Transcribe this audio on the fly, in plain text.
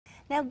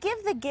Now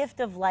give the gift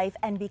of life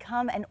and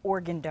become an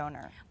organ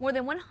donor. More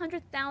than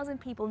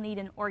 100,000 people need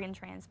an organ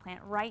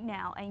transplant right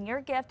now, and your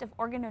gift of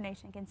organ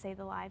donation can save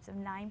the lives of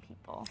 9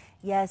 people.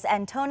 Yes,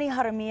 and Tony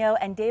Jaramillo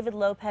and David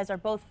Lopez are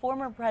both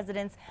former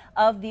presidents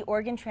of the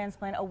Organ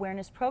Transplant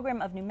Awareness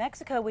Program of New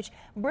Mexico, which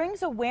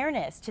brings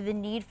awareness to the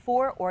need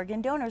for organ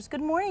donors.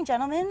 Good morning,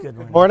 gentlemen.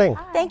 Good morning.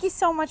 Thank you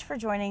so much for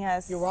joining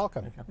us. You're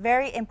welcome.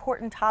 Very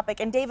important topic.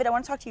 And David, I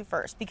want to talk to you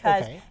first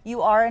because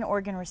you are an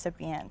organ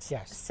recipient.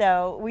 Yes.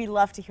 So we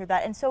love to hear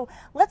that. And so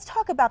let's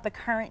talk about the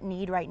current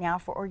need right now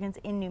for organs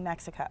in New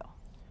Mexico.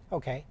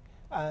 Okay.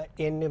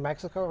 In New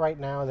Mexico right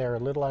now, there are a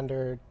little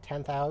under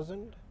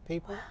 10,000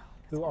 people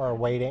who are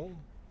waiting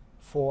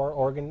for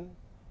organ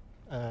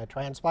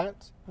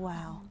transplants.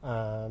 Wow.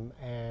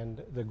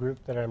 And the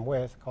group that I'm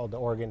with, called the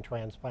Organ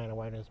Transplant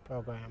Awareness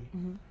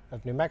Program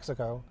of New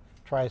Mexico,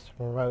 tries to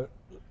promote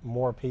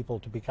more people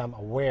to become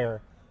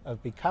aware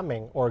of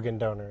becoming organ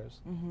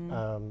donors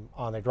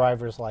on their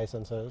driver's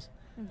licenses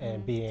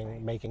and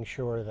making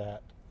sure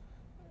that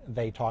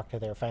they talk to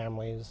their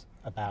families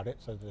about it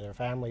so that their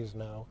families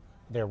know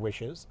their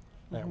wishes.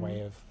 That way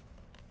if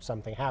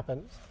something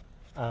happens,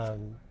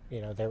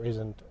 you know, there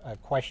isn't a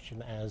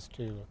question as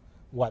to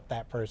what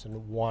that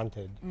person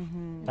wanted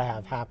to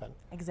have happen.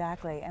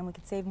 Exactly, and we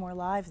could save more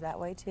lives that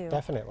way too.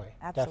 Definitely.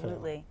 Absolutely.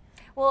 Definitely.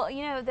 Well,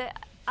 you know,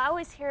 I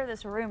always hear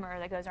this rumor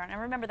that goes around. I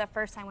remember the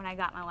first time when I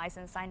got my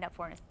license, signed up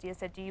for it, and it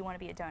said, "Do you want to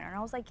be a donor?" And I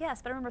was like,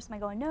 "Yes," but I remember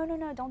somebody going, "No, no,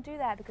 no, don't do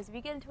that, because if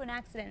you get into an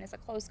accident and it's a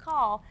close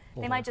call,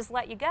 they might just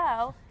let you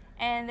go."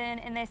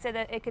 And they said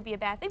that it could be a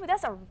bad thing, but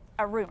that's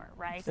a rumor,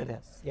 right? It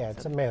is. Yeah,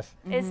 it's a myth.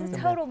 It's a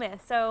total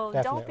myth, so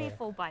don't Definitely. be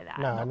fooled by that.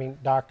 No, I mean,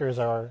 doctors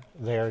are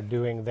there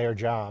doing their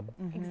job,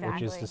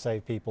 which is to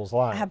save people's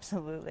lives.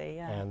 Absolutely,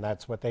 yeah. And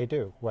that's what they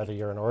do, whether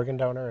you're an organ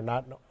donor or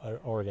not an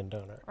organ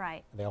donor.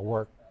 Right. They'll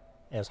work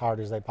as hard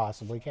as they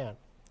possibly can.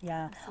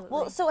 Yeah. Absolutely.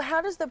 Well, so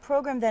how does the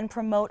program then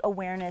promote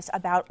awareness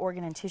about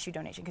organ and tissue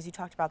donation? Because you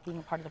talked about being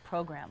a part of the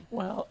program.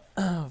 Well,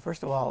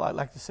 first of all, I'd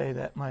like to say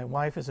that my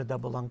wife is a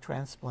double lung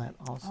transplant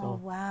also. Oh,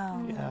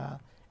 wow. Yeah.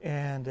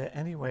 And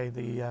anyway,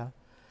 the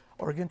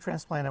Organ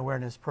Transplant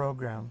Awareness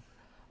Program,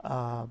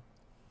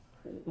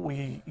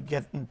 we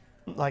get,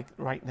 like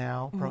right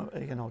now,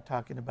 you know,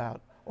 talking about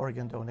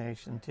organ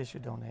donation, tissue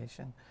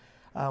donation.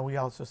 We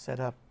also set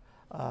up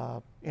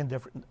in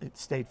different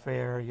state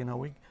fair, you know,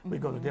 we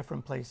go to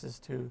different places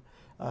to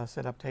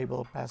set up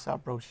table, pass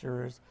out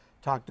brochures,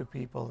 talk to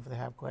people if they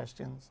have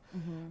questions.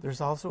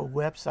 There's also a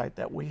website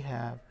that we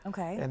have,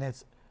 and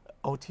it's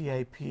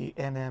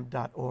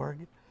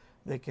otapnm.org.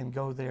 They can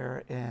go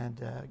there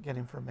and get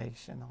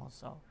information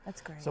also.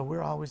 That's great. So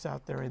we're always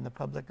out there in the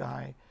public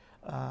eye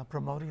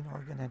promoting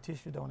organ and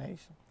tissue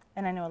donation.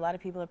 And I know a lot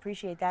of people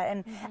appreciate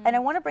that. And I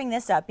want to bring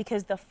this up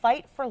because the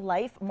Fight for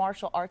Life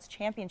Martial Arts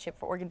Championship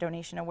for Organ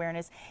Donation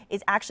Awareness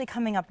is actually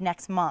coming up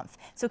next month.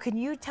 So can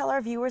you tell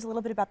our viewers a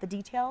little bit about the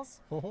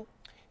details?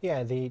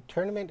 Yeah, the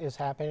tournament is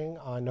happening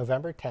on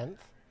November 10th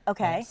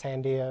at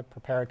Sandia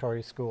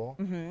Preparatory School,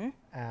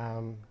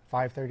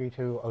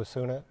 532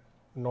 Osuna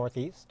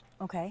Northeast.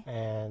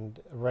 And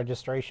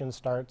registration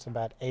starts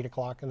about 8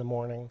 o'clock in the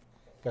morning,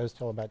 goes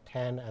till about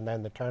 10, and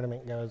then the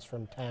tournament goes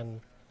from 10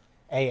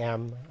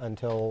 a.m.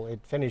 until it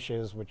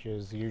finishes, which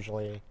is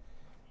usually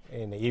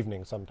in the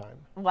evening sometime.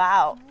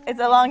 Wow,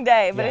 it's a long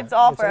day, but it's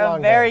all for a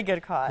very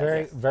good cause.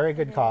 Very, very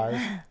good cause,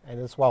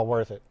 and it's well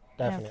worth it,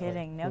 definitely. No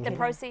kidding, no The kidding.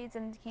 proceeds,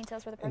 and can you tell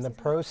us where the proceeds And the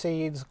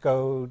proceeds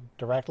go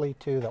directly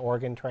to the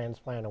Organ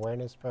Transplant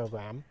Awareness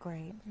Program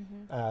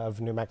of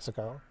New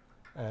Mexico,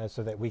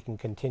 so that we can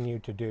continue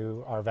to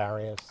do our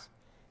various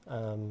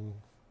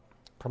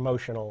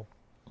promotional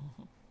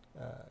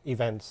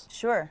events,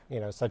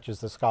 you know, such as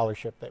the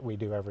scholarship that we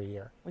do every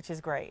year. Which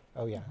is great.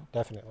 Oh yeah,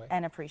 definitely.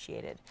 And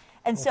appreciated.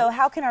 And so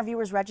how can our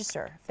viewers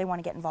register if they want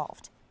to get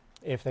involved?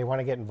 If they want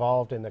to get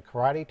involved in the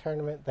karate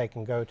tournament, they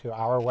can go to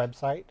our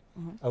website,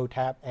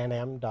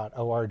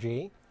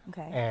 otapnm.org,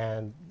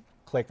 and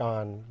click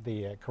on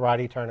the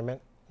karate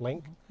tournament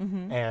link,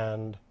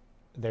 and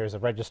there's a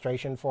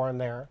registration form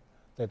there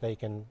that they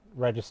can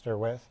register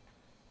with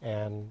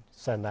and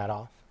send that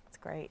off. That's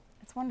great.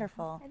 It's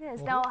wonderful. It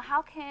is. Now,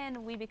 how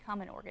can we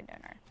become an organ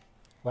donor?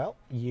 Well,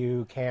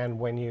 you can,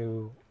 when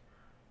you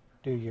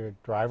do your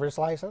driver's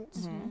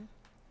license,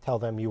 tell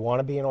them you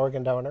want to be an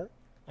organ donor,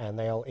 and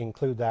they'll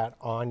include that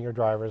on your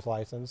driver's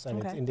license,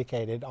 and it's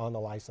indicated on the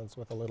license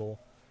with a little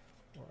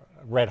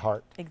red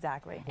heart.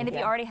 Exactly. And if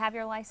you already have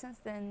your license,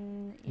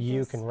 then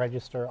you can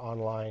register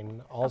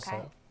online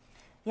also.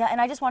 Yeah, and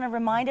I just want to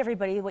remind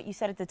everybody what you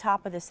said at the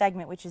top of the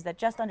segment, which is that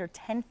just under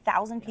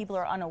 10,000 people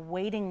are on a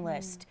waiting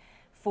list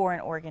for an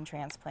organ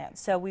transplant.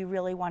 So we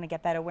really want to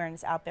get that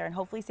awareness out there and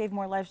hopefully save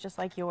more lives just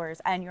like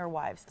yours and your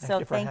wives.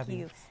 So thank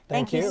you.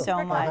 Thank you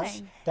so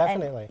much.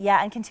 Definitely.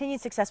 And continued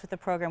success with the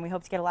program. We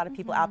hope to get a lot of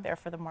people out there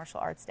for the Martial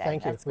Arts Day.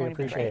 Thank you. We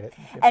appreciate it.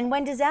 And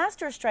when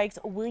disaster strikes,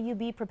 will you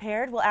be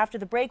prepared? Well, after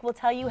the break, we'll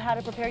tell you how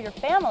to prepare your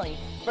family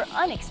for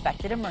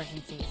unexpected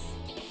emergencies.